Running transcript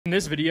In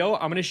this video,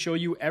 I'm going to show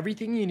you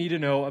everything you need to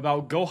know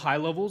about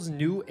GoHighLevel's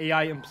new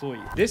AI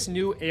employee. This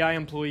new AI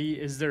employee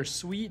is their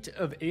suite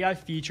of AI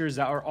features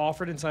that are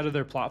offered inside of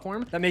their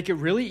platform that make it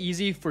really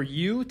easy for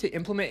you to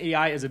implement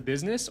AI as a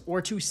business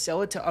or to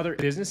sell it to other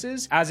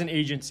businesses as an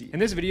agency. In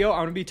this video,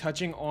 I'm going to be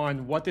touching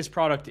on what this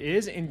product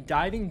is and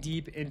diving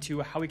deep into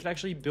how we can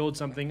actually build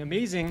something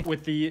amazing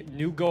with the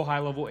new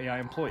GoHighLevel AI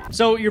employee.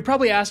 So you're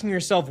probably asking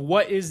yourself,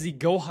 what is the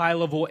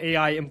GoHighLevel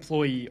AI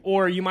employee?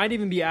 Or you might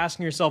even be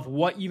asking yourself,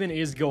 what even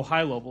is GoHighLevel?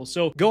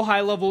 So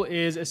GoHighLevel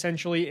is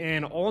essentially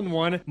an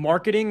all-in-one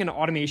marketing and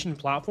automation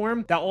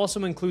platform that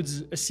also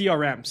includes a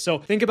CRM. So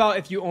think about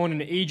if you own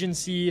an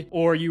agency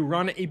or you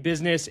run a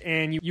business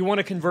and you want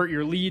to convert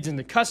your leads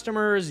into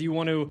customers, you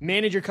want to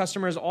manage your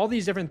customers, all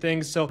these different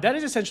things. So that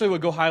is essentially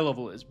what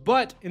GoHighLevel is.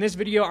 But in this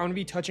video, I'm going to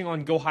be touching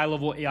on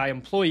GoHighLevel AI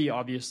employee,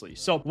 obviously.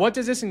 So what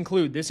does this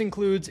include? This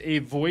includes a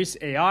voice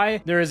AI.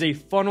 There is a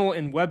funnel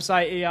and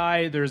website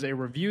AI. There's a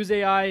reviews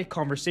AI,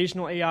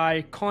 conversational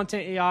AI,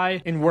 content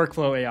AI, and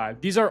workflow AI.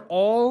 These are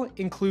all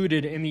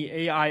included in the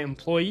AI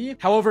employee.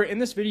 However, in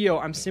this video,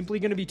 I'm simply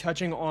going to be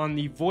touching on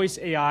the voice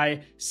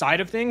AI side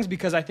of things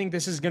because I think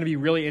this is going to be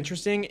really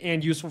interesting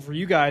and useful for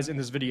you guys in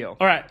this video.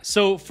 All right,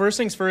 so first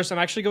things first, I'm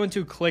actually going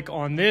to click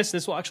on this.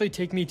 This will actually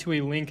take me to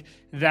a link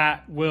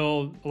that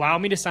will allow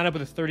me to sign up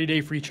with a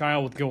 30-day free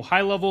trial with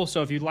GoHighLevel.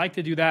 So if you'd like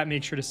to do that,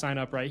 make sure to sign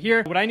up right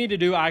here. What I need to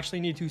do, I actually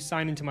need to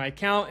sign into my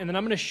account, and then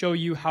I'm going to show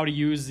you how to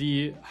use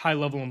the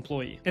high-level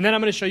employee. And then I'm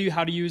going to show you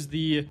how to use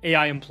the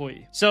AI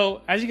employee.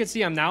 So as you can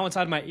see, I'm now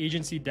inside my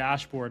agency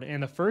dashboard.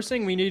 And the first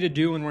thing we need to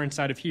do when we're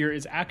inside of here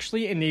is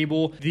actually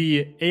enable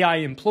the AI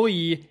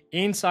employee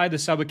inside the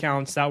sub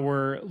accounts that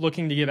we're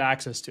looking to give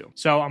access to.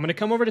 So I'm going to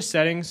come over to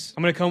settings.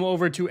 I'm going to come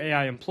over to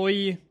AI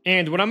employee.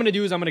 And what I'm going to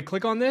do is I'm going to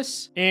click on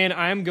this and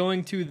I'm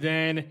going to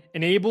then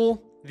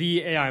enable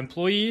the AI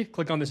employee.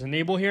 Click on this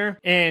enable here.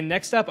 And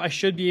next up, I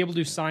should be able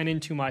to sign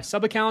into my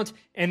sub account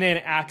and then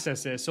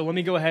access this. So let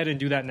me go ahead and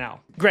do that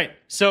now. Great.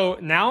 So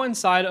now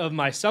inside of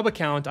my sub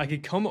account, I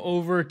could come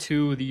over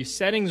to the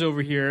settings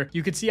over here.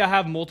 You can see I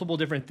have multiple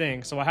different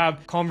things. So I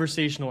have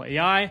conversational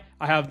AI.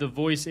 I have the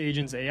voice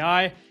agents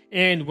AI.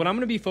 And what I'm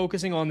going to be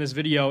focusing on this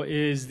video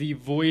is the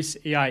voice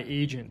AI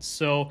agents.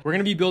 So we're going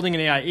to be building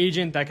an AI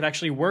agent that could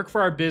actually work for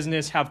our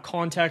business, have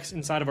context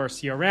inside of our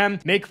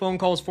CRM, make phone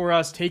calls for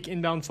us, take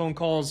inbound phone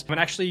calls, and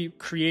actually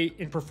create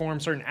and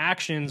perform certain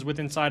actions with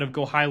inside of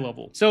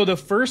GoHighLevel. So the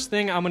first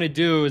thing I'm going to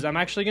do is I'm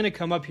actually going to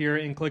come up here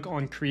and click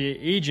on create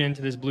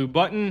agent, this blue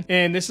button.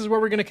 And this is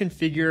where we're going to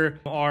configure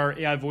our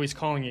AI voice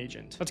calling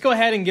agent. Let's go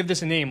ahead and give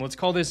this a name. Let's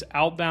call this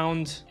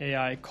outbound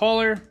AI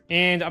caller.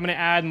 And I'm going to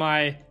add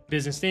my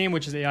business name,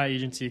 which is AI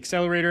Agency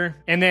Accelerator.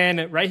 And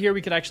then right here,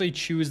 we could actually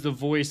choose the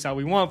voice that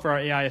we want for our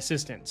AI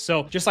assistant.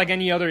 So just like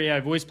any other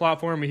AI voice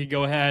platform, we could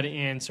go ahead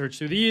and search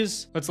through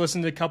these. Let's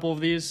listen to a couple of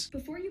these.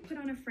 Before you put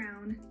on a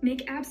frown,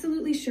 make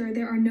absolutely sure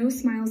there are no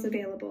smiles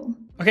available.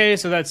 Okay,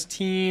 so that's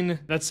teen.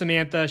 That's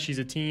Samantha. She's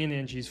a teen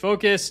and she's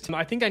focused.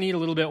 I think I need a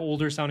little bit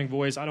older sounding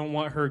voice. I don't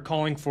want her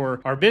calling for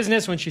our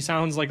business when she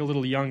sounds like a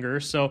little younger.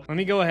 So let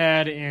me go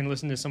ahead and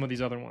listen to some of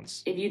these other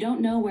ones. If you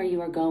don't know where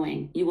you are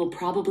going, you will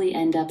probably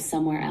end up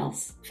somewhere else.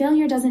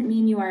 Failure doesn't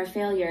mean you are a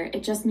failure.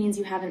 It just means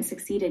you haven't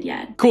succeeded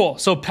yet. Cool.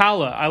 So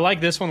Paula, I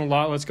like this one a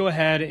lot. Let's go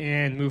ahead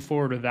and move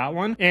forward with that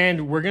one.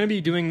 And we're going to be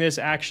doing this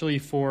actually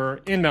for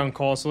inbound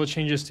calls. So let's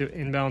change this to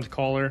inbound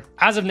caller.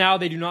 As of now,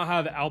 they do not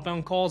have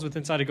outbound calls with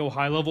inside of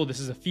GoHighLevel. This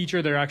is a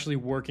feature they're actually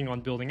working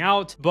on building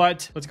out,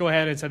 but let's go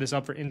ahead and set this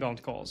up for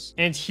inbound calls.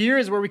 And here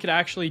is where we could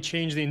actually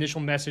change the initial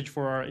message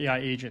for our AI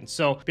agent.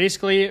 So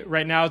basically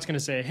right now it's going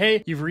to say,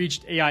 hey, you've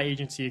reached AI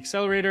Agency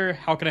Accelerator.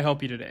 How can I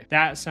help you today?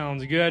 That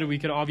sounds good. We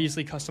could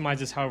obviously customize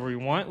this however we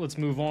want. Let's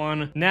move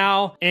on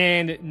now.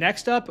 And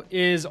next up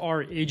is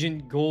our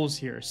agent goals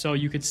here. So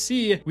you could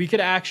see we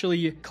could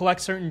actually collect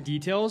certain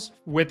details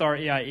with our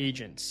AI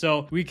agent.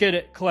 So we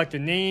could collect a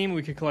name,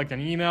 we could collect an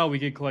email, we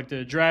could collect an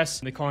address,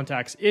 the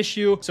contact's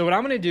issue. So what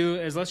I'm going to do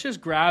is let's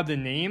just grab the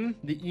name,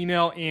 the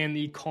email, and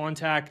the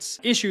contact's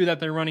issue that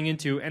they're running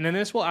into. And then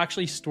this will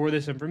actually store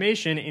this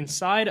information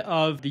inside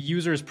of the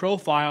user's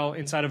profile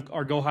inside of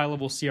our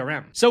GoHighLevel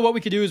CRM. So what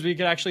we could do is we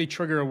could actually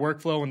trigger a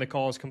workflow when the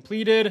call is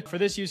completed. For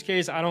this use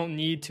case, I don't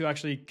need to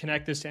actually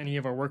connect this to any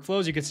of our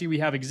workflows. You can see we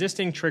have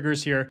existing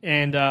triggers here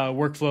and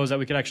workflows that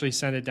we could actually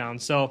send it down.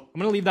 So I'm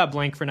going to leave that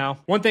blank for now.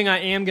 One thing I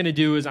am going to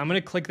do is I'm going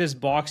to click this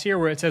box here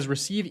where it says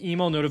receive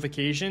email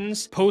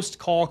notifications post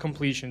call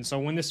completion. So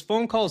when this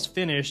phone call is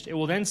finished, it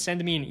will then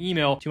send me an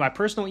email to my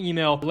personal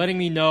email letting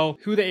me know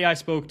who the AI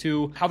spoke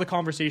to, how the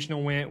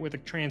conversation went with the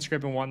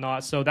transcript and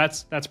whatnot. So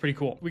that's pretty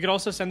cool. We could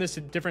also send this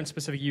to different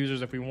specific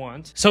users if we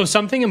want. So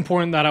something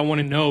important that I want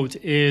to note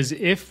is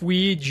if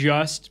we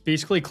just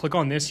basically click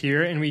on this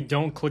here and we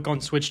don't click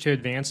on switch to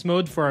advanced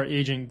mode for our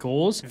agent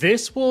goals,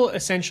 this will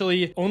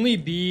essentially only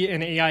be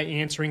an AI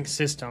answering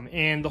system.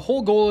 And the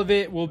whole goal of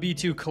it will be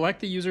to collect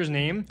the user's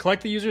name,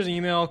 collect the user's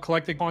email,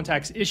 collect the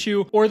contact's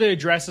issue or the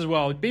address as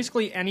well.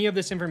 Basically any of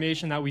this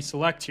information that we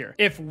select here.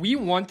 If we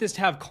want this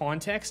to have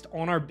context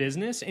on our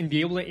business and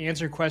be able to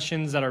answer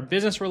questions that are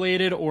business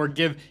related or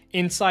give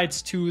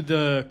insights to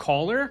the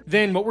caller,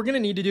 then what we're going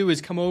to need to do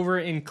is come over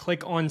and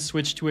click on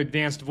switch to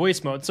advanced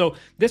voice mode. So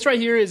this right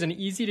here is an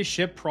easy to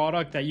ship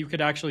product that you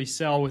could actually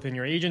sell within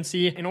your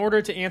agency in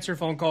order to answer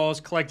phone calls,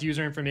 collect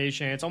user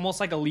information. It's almost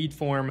like a lead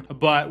form,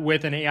 but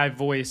with an AI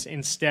voice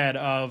instead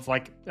of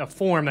like a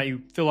form that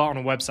you fill out on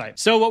a website.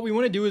 So what we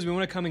want to do is we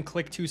want to come and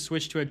click to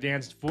switch to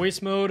advanced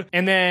voice mode.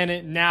 And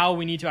then now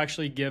we need to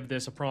actually give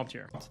this a prompt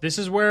here. This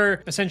is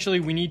where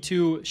essentially we need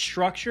to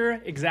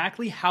structure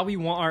exactly how we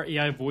want our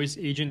AI voice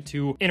agent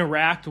to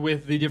interact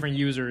with the different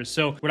users.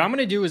 So what I'm going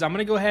to do is I'm going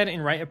to go ahead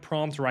and write a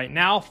prompt right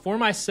now for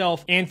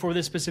myself and for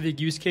this specific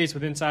use case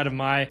within inside of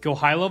my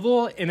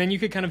GoHighLevel. And then you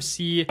could kind of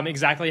see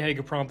exactly how you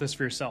could prompt this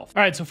for yourself.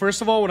 All right. So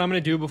first of all, what I'm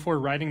going to do before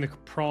writing the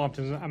prompt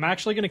is I'm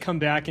actually going to come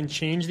back and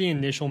change the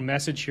initial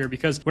message here,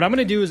 because what I'm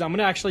going to do is I'm going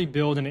to actually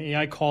build an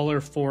AI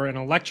caller for an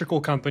electrical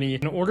company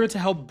in order to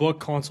help book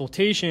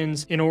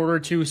consultations in order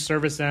to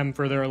service them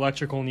for their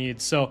electrical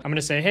needs. So I'm going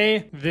to say,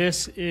 hey,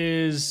 this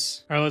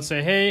is, or let's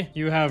say, hey,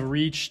 you have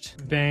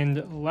reached Bend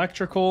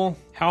Electrical.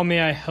 How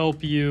may I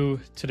help you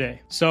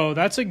today? So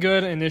that's a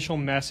good initial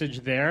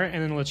message there.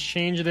 And then let's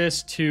change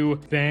this to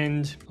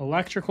Bend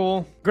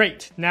Electrical.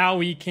 Great. Now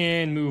we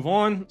can move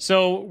on.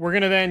 So we're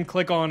going to then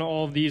click on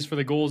all of these for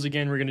the goals.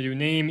 Again, we're going to do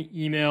name,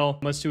 email,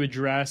 let's do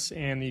address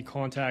and the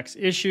contacts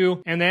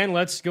issue. And then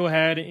let's go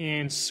ahead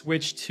and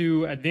switch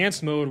to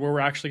advanced mode where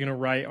we're actually going to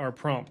write our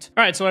prompt.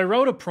 All right. So I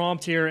wrote a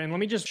prompt here, and let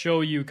me just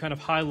show you kind of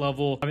high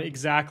level of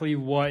exactly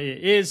what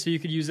it is, so you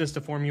could use this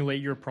to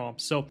formulate your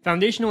prompt. So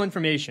foundational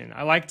information.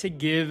 I like to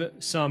give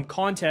some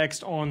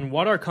context on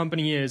what our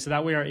company is, so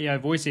that way our AI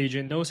voice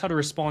agent knows how to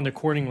respond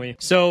accordingly.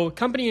 So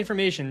company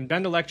information,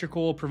 Bend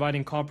Electrical,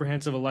 providing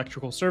comprehensive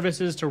electrical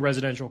services to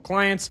residential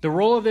clients. The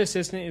role of the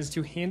assistant is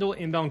to handle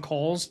inbound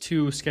calls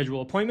to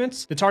schedule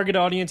appointments. The target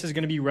audience is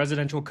going to be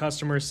residential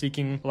customers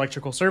seeking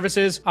electrical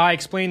services. I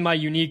explain my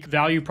unique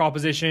value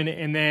proposition,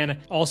 and then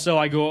also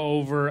I go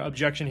over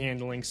objection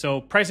handling.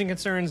 So pricing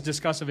concerns,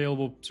 discuss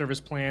available service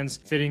plans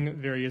fitting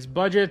various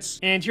budgets.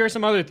 And here are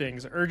some other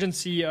things: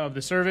 urgency of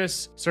the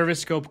service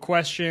scope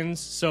questions,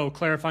 so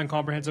clarifying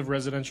comprehensive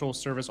residential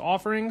service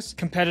offerings,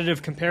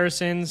 competitive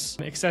comparisons,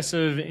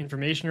 excessive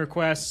information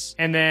requests,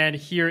 and then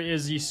here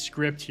is the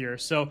script here.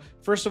 So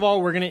first of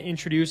all, we're going to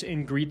introduce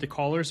and greet the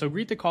caller. So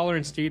greet the caller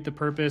and state the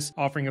purpose,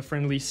 offering a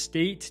friendly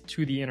state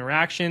to the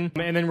interaction.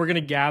 And then we're going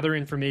to gather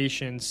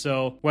information.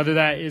 So whether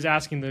that is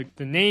asking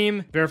the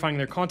name, verifying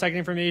their contact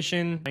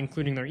information,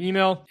 including their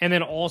email, and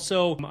then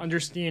also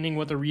understanding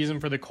what the reason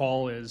for the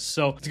call is.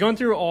 So it's going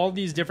through all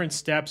these different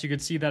steps. You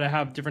could see that I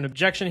have different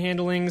objection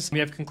handlings. We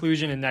have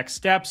conclusion and next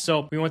steps.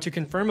 So we want to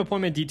confirm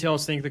appointment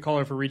details, thank the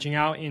caller for reaching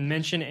out, and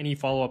mention any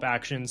follow-up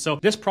actions. So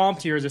this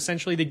prompt here is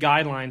essentially the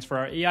guidelines for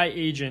our AI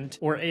agent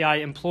or AI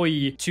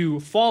employee to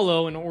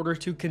follow in order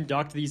to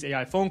conduct these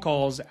AI phone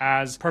calls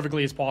as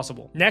perfectly as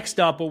possible. Next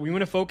up, what we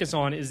want to focus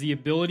on is the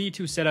ability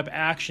to set up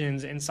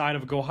actions inside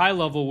of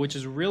GoHighLevel, which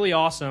is really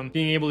awesome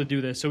being able to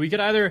do this. So we could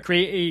either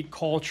create a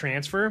call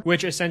transfer,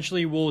 which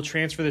essentially will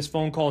transfer this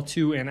phone call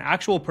to an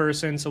actual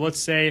person. So let's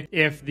say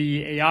if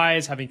the AI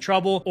is having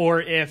trouble,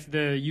 or if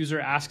the user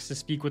asks to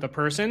speak with a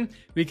person,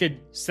 we could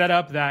set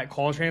up that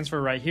call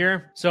transfer right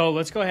here. So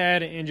let's go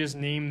ahead and just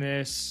name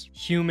this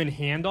human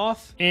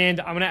handoff. And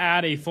I'm going to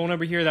add a phone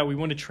number here that we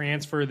want to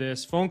transfer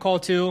this phone call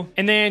to.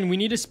 And then we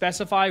need to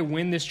specify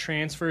when this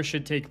transfer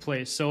should take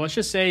place. So let's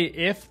just say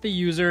if the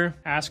user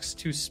asks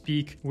to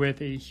speak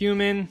with a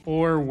human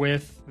or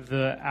with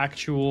the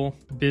actual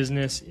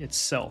business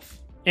itself.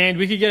 And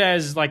we could get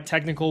as like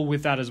technical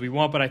with that as we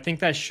want, but I think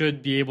that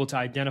should be able to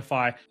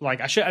identify,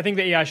 I think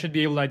the AI should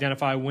be able to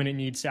identify when it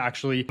needs to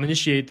actually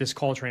initiate this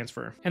call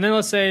transfer. And then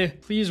let's say,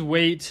 please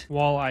wait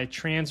while I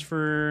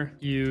transfer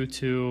you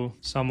to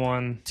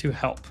someone to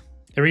help.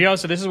 There we go.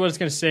 So this is what it's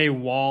going to say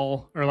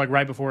while, or like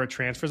right before it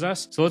transfers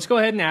us. So let's go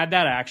ahead and add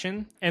that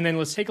action. And then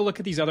let's take a look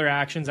at these other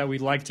actions that we'd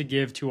like to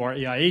give to our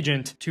AI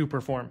agent to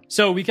perform.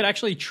 So we could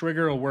actually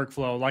trigger a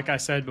workflow. Like I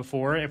said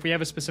before, if we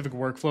have a specific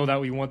workflow that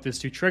we want this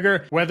to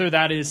trigger, whether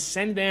that is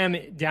send them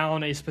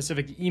down a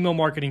specific email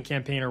marketing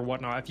campaign or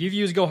whatnot. If you've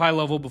used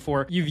GoHighLevel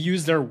before, you've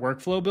used their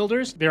workflow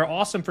builders. They're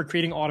awesome for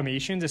creating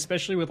automations,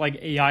 especially with like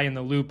AI in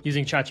the loop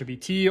using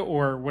ChatGPT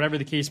or whatever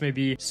the case may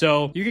be.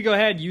 So you could go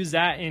ahead, use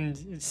that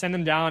and send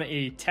them down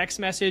a text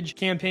message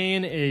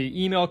campaign, a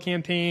email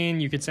campaign.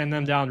 You could send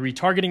them down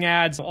retargeting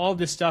ads. All of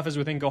this stuff is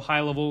within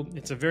GoHighLevel.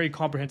 It's a very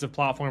comprehensive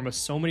platform with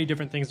so many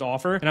different things to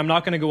offer, and I'm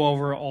not going to go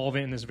over all of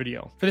it in this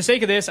video. For the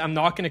sake of this, I'm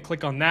not going to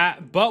click on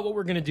that, but what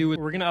we're going to do is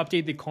we're going to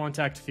update the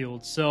contact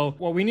field. So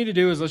what we need to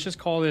do is let's just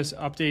call this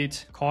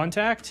update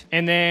contact,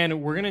 and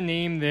then we're going to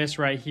name this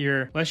right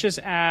here. Let's just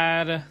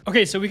add,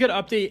 okay, so we could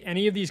update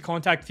any of these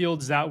contact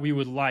fields that we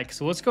would like.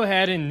 So let's go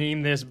ahead and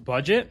name this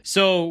budget.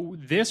 So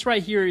this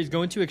right here is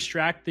going to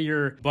extract the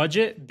your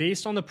budget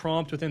based on the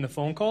prompt within the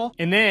phone call.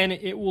 And then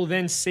it will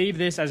then save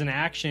this as an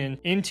action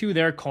into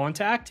their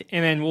contact.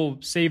 And then we'll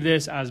save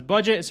this as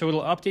budget. So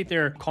it'll update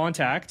their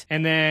contact.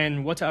 And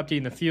then what to update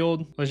in the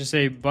field. Let's just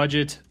say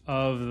budget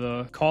of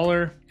the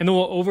caller. And then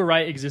we'll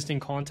overwrite existing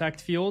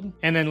contact field.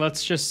 And then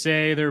let's just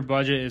say their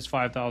budget is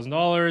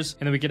 $5,000.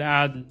 And then we could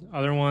add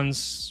other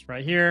ones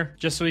right here,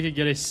 just so we could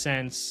get a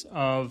sense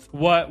of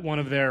what one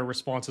of their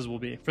responses will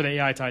be for the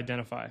AI to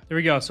identify. There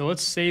we go. So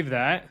let's save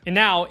that. And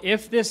now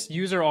if this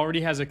user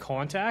already has a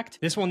contact,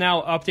 this will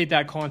now update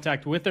that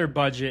contact with their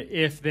budget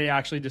if they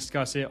actually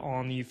discuss it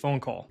on the phone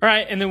call. All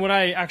right. And then what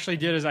I actually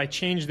did is I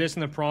changed this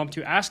in the prompt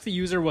to ask the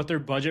user what their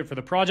budget for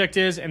the project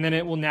is. And then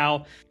it will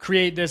now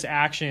create this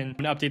action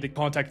and update the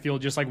contact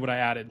field just like what I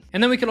added.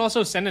 And then we could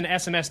also send an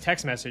SMS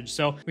text message.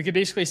 So we could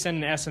basically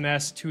send an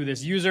SMS to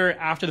this user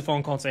after the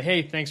phone call and say,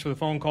 hey, thanks for the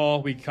phone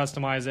call. We can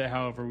customize it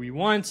however we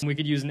want. And we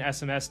could use an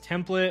SMS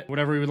template,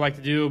 whatever we would like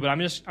to do, but I'm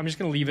just going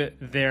to leave it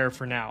there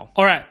for now.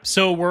 All right.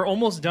 So we're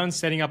almost done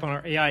setting up on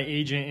our AI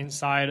agent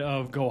inside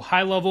of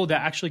GoHighLevel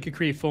that actually could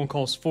create phone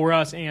calls for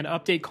us and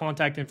update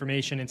contact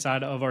information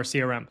inside of our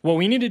CRM. What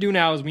we need to do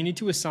now is we need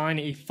to assign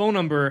a phone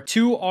number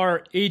to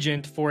our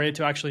agent for it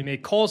to actually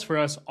make calls for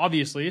us,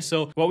 obviously.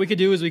 So what we could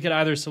do is we could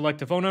either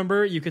select a phone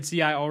number. You could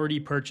see I already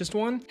purchased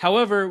one.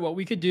 However, what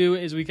we could do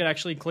is we could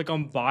actually click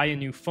on buy a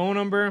new phone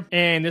number,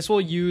 and this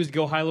will use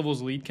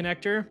GoHighLevel's lead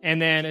connector.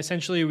 And then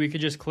essentially we could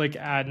just click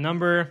add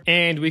number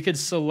and we could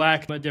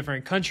select a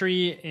different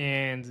country.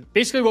 And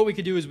basically what we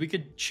could do is we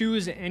could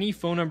choose any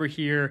phone number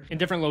here in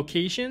different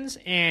locations.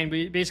 And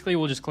we basically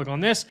will just click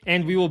on this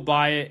and we will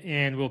buy it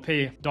and we'll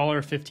pay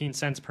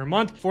 $1.15 per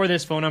month for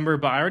this phone number.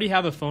 But I already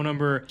have a phone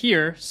number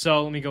here.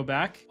 So let me go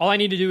back. All I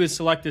need to do is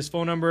select this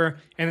phone number,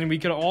 and then we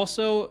could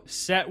also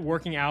set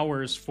working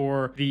hours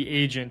for the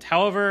agent.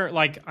 However,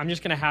 like I'm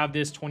just going to have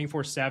this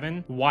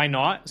 24/7. Why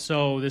not?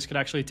 So this could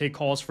actually take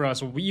calls for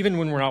us even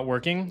when we're not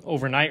working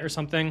overnight or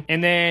something.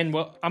 And then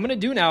what I'm going to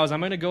do now is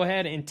I'm going to go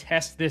ahead and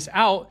test this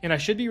out, and I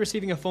should be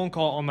receiving a phone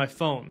call on my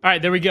phone. All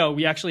right, there we go.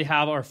 We actually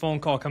have our phone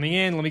call coming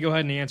in. Let me go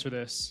ahead and answer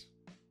this.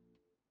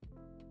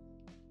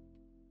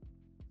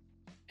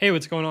 Hey,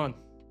 what's going on?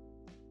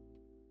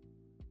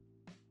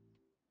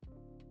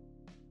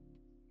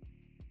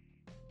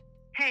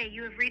 Hey,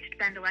 you have reached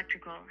Bend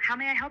Electrical. How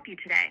may I help you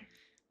today?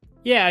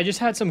 Yeah, I just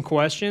had some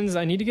questions.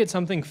 I need to get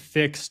something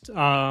fixed,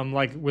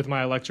 like with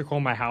my electrical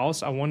in my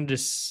house. I wanted to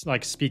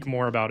speak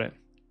more about it.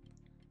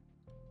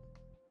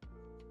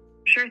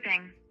 Sure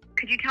thing.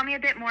 Could you tell me a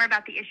bit more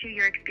about the issue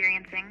you're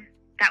experiencing?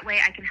 That way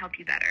I can help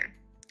you better.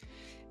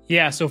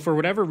 Yeah, so for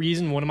whatever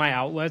reason, one of my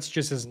outlets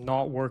just is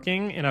not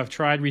working, and I've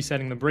tried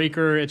resetting the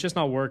breaker. It's just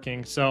not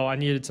working, so I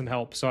needed some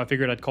help, so I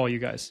figured I'd call you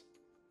guys.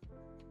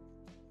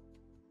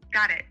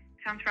 Got it.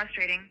 Sounds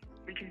frustrating.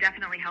 We can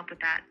definitely help with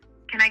that.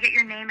 Can I get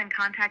your name and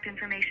contact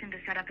information to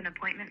set up an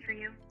appointment for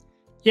you?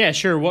 Yeah,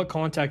 sure. What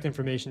contact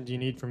information do you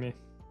need from me?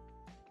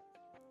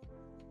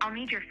 I'll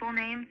need your full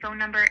name, phone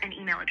number, and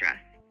email address.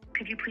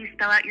 Could you please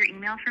spell out your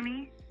email for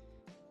me?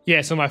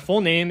 Yeah, so my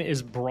full name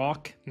is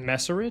Brock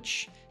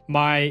Messerich.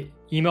 My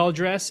email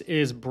address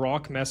is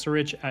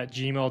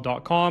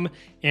brockmesserich@gmail.com,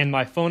 and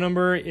my phone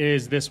number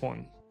is this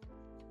one.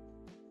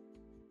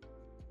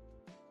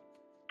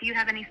 Do you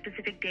have any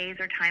specific days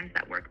or times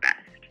that work best?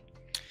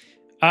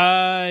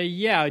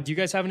 Yeah. Do you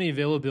guys have any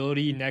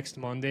availability next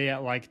Monday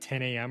at like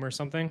 10 a.m. or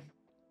something?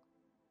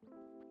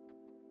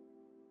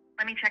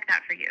 Let me check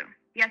that for you.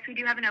 Yes, we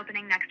do have an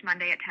opening next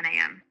Monday at 10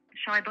 a.m.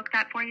 Shall I book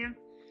that for you?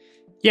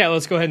 Yeah,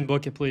 let's go ahead and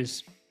book it,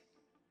 please.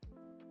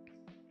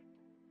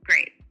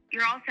 Great.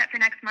 You're all set for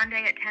next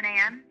Monday at 10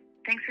 a.m.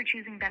 Thanks for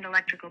choosing Bend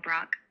Electrical,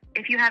 Brock.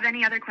 If you have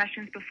any other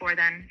questions before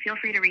then, feel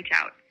free to reach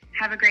out.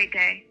 Have a great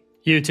day.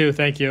 You too.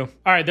 Thank you.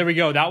 All right, there we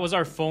go. That was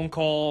our phone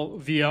call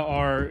via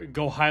our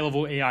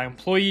GoHighLevel AI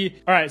Employee.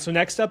 All right, so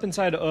next up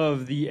inside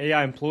of the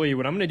AI Employee,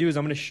 what I'm going to do is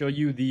I'm going to show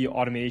you the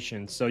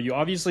automation. So you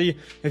obviously,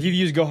 if you've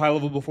used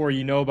GoHighLevel before,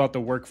 you know about the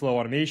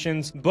workflow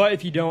automations. But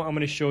if you don't, I'm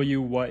going to show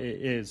you what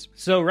it is.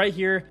 So right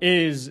here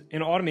is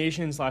an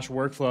automation /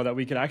 workflow that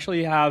we could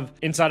actually have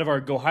inside of our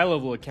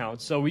GoHighLevel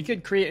account. So we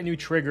could create a new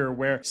trigger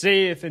where,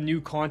 say, if a new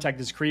contact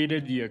is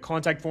created via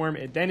contact form,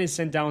 it then is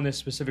sent down this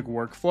specific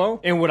workflow.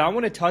 And what I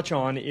want to touch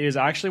on is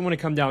I actually want to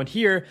come down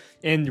here,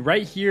 and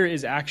right here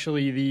is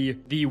actually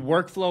the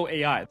workflow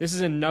AI. This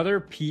is another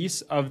piece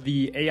of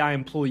the AI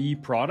employee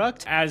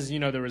product. As you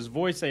know, there was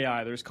voice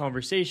AI, there's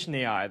conversation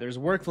AI, there's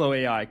workflow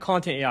AI,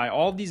 content AI,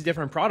 all of these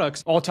different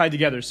products all tied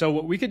together. So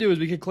what we could do is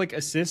we could click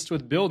assist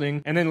with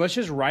building, and then let's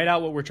just write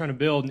out what we're trying to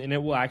build, and it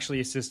will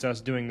actually assist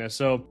us doing this.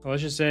 So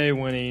let's just say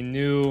when a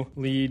new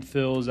lead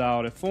fills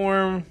out a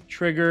form,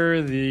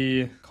 trigger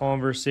the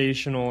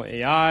conversational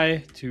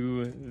AI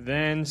to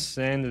then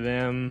send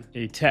them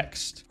a text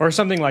or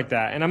something like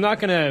that. And I'm not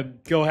going to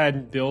go ahead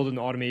and build an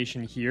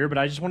automation here, but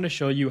I just want to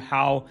show you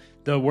how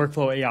the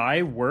workflow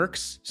AI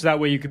works, so that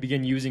way you could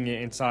begin using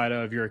it inside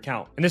of your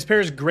account. And this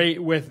pairs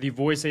great with the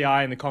voice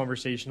AI and the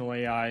conversational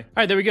AI. All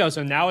right, there we go.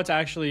 So now it's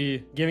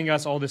actually giving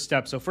us all the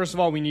steps. So first of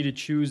all, we need to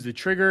choose the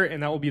trigger,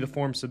 and that will be the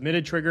form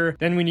submitted trigger.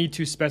 Then we need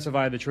to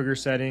specify the trigger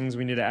settings.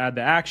 We need to add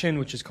the action,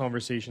 which is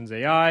Conversations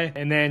AI,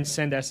 and then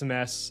send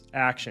SMS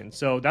action.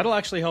 So that'll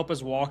actually help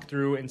us walk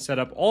through and set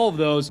up all of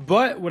those.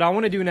 But what I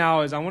want to do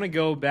now is I want to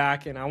go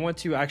back and I want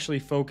to actually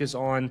focus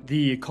on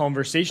the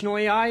conversational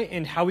AI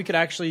and how we could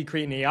actually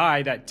create an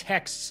AI that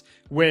texts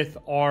with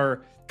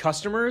our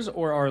customers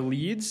or our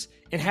leads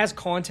and has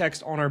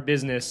context on our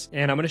business.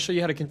 And I'm going to show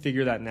you how to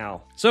configure that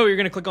now. So you're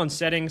going to click on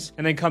settings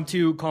and then come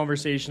to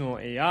conversational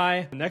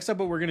AI. Next up,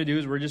 what we're going to do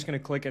is we're just going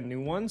to click a new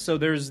one. So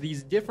there's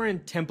these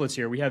different templates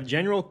here. We have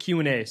general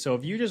Q&A. So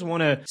if you just want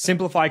to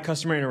simplify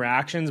customer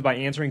interactions by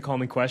answering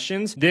common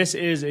questions, this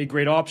is a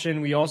great option.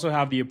 We also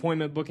have the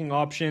appointment booking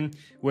option,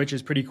 which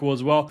is pretty cool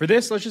as well. For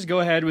this, let's just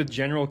go ahead with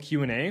general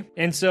Q&A.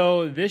 And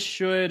so this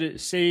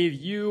should save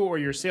you or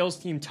your sales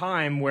team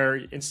time where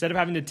instead of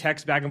having to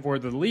text back and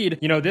forth with the lead,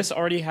 this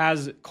already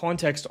has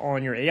context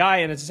on your AI,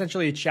 and it's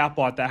essentially a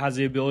chatbot that has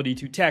the ability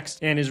to text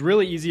and is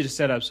really easy to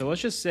set up. So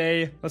let's just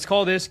say, let's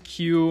call this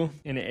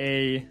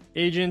Q&A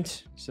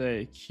agent,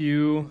 say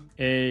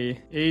QA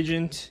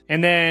agent.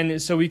 And then,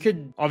 so we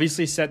could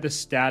obviously set the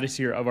status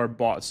here of our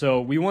bot.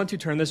 So we want to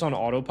turn this on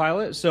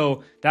autopilot.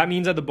 So that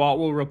means that the bot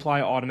will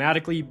reply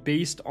automatically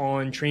based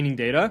on training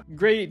data.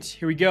 Great,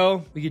 here we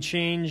go. We could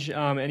change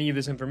any of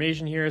this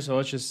information here. So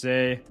let's just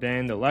say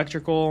Bend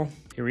Electrical.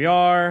 Here we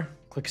are.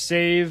 Click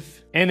save.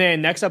 And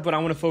then next up, what I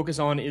want to focus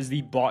on is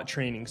the bot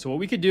training. So what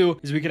we could do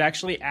is we could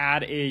actually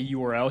add a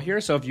URL here.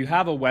 So if you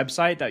have a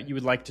website that you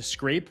would like to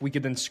scrape, we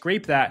could then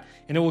scrape that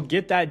and it will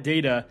get that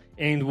data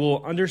and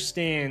will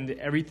understand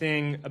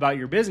everything about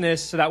your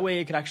business. So that way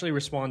it could actually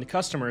respond to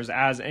customers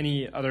as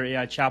any other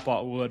AI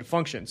chatbot would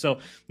function. So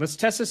let's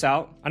test this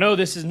out. I know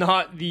this is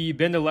not the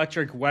Bend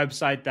Electric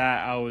website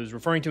that I was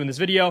referring to in this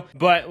video,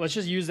 but let's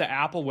just use the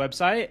Apple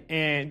website,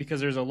 and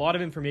because there's a lot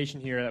of information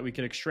here that we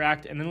could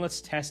extract, and then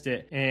let's test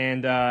it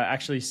and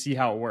actually see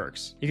how it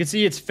works. You can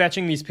see it's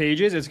fetching these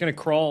pages. It's going to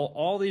crawl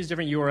all these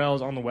different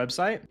URLs on the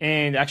website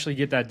and actually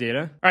get that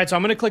data. All right, so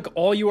I'm going to click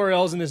all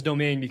URLs in this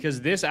domain because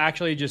this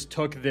actually just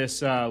took this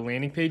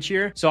landing page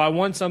here. So I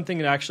want something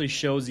that actually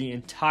shows the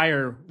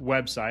entire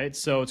website.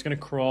 So it's going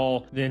to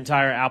crawl the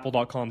entire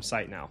apple.com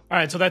site now. All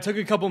right, so that took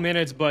a couple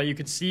minutes, but you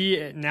could see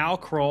it now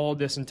crawled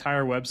this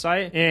entire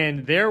website,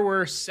 and there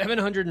were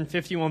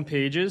 751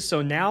 pages.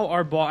 So now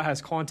our bot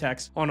has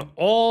context on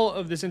all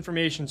of this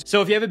information.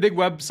 So if you have a big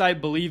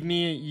website, believe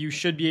me, you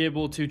should be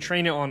able to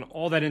train it on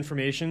all that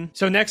information.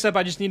 So next up,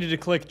 I just needed to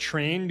click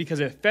train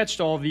because it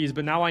fetched all of these,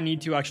 but now I need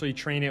to actually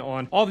train it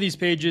on all of these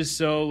pages.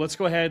 So let's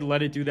go ahead,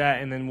 let it do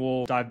that, and then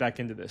we'll dive back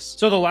into this.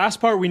 So the last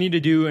part we need to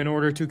do in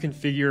order to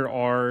configure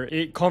our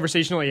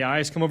conversational AI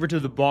is come over to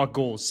the bot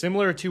goals.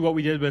 Similar to what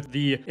we did with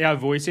the AI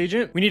voice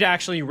agent, we need to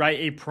actually write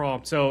a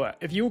prompt. So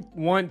if you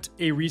want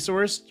a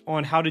resource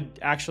on how to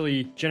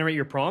actually generate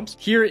your prompts,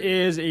 here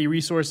is a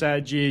resource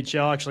that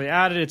GHL actually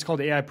added. It's called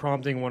AI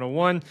Prompting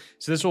 101.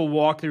 So this will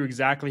walk through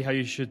exactly how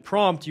you should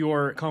prompt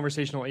your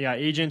conversational AI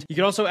agent. You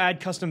could also add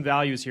custom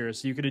values here.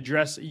 So you could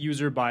address a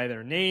user by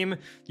their name.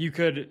 You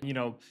could,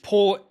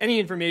 pull any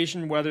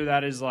information, whether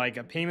that is like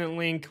a payment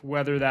link,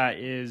 whether that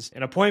is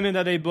an appointment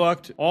that they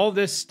booked, all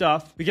this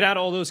stuff. We could add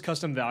all those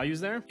custom values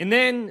there. And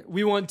then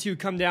we want to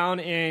come down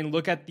and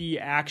look at the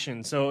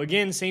action. So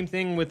again, same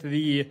thing with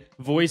the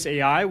voice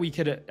AI. We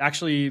could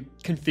actually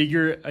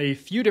configure a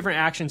few different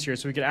actions here.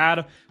 So we could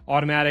add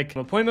automatic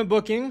appointment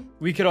booking.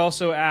 We could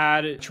also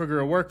add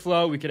trigger a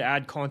workflow. We could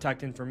add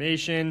contact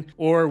information,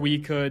 or we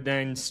could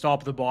then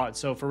stop the bot.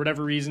 So for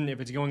whatever reason,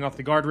 if it's going off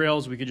the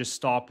guardrails, we could just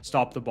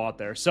stop the bot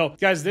there. So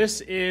guys, this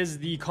is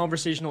the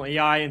conversational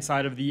AI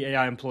inside of the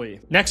AI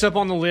employee. Next up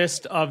on the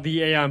list of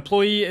the AI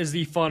employee is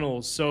the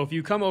funnels. So if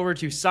you come over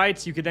to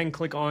sites, you could then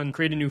click on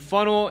create a new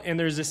funnel, and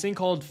there's this thing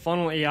called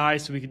funnel AI.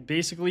 So we could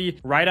basically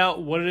write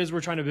out what it is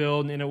we're trying to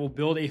build, and it will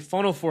build a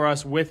funnel for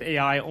us with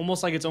AI,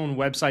 almost like its own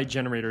website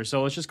generator.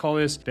 So let's just call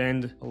this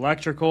Bend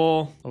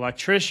Electrical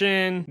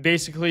Electrician.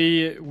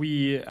 Basically,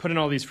 we put in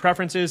all these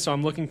preferences. So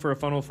I'm looking for a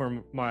funnel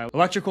for my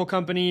electrical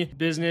company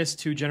business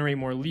to generate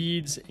more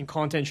leads, and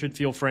content should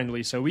feel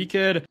friendly. So we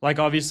could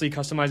obviously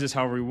customize this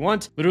however we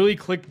want. Literally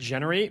click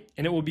generate,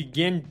 and it will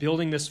begin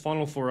building this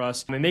funnel for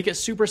us and make it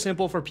super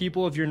simple for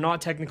people. If you're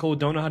not technical,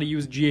 don't know how to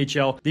use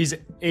GHL, these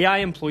AI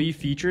employee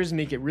features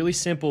make it really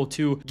simple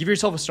to give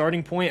yourself a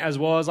starting point, as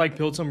well as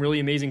build some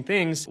really amazing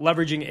things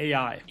leveraging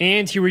AI.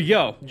 And here we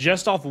go.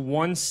 Just off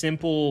one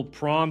simple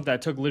prompt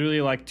that took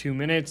literally 2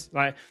 minutes,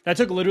 that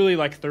took literally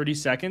 30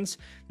 seconds.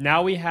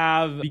 Now we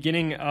have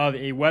beginning of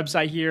a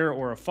website here,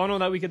 or a funnel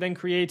that we could then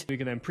create. We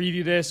can then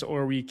preview this,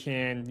 or we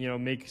can,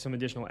 make some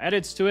additional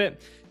edits to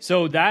it.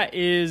 So that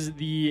is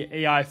the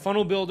AI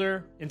funnel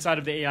builder inside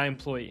of the AI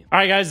employee. All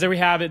right, guys, there we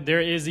have it.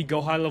 There is the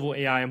GoHighLevel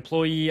AI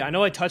employee. I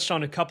know I touched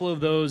on a couple of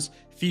those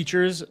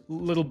features a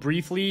little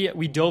briefly.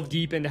 We dove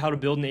deep into how to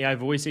build an AI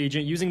voice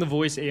agent using the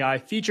voice AI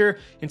feature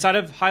inside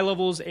of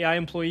HighLevel's AI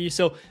Employee.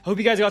 So I hope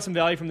you guys got some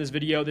value from this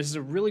video. This is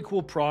a really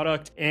cool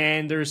product,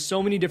 and there's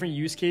so many different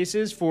use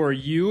cases for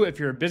you if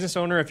you're a business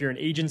owner, if you're an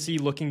agency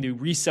looking to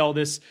resell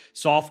this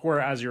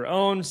software as your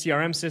own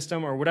CRM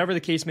system or whatever the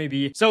case may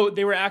be. So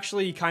they were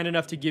actually kind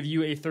enough to give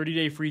you a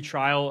 30-day free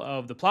trial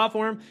of the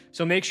platform.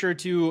 So make sure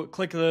to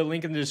click the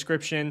link in the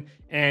description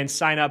and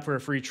sign up for a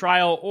free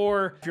trial.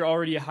 Or if you're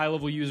already a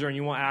HighLevel user and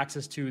you want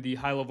access to the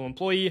HighLevel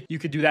Employee, you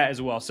could do that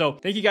as well. So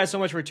thank you guys so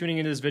much for tuning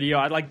into this video.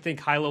 I'd like to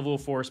thank HighLevel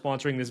for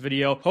sponsoring this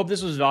video. Hope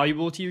this was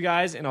valuable to you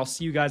guys, and I'll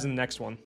see you guys in the next one.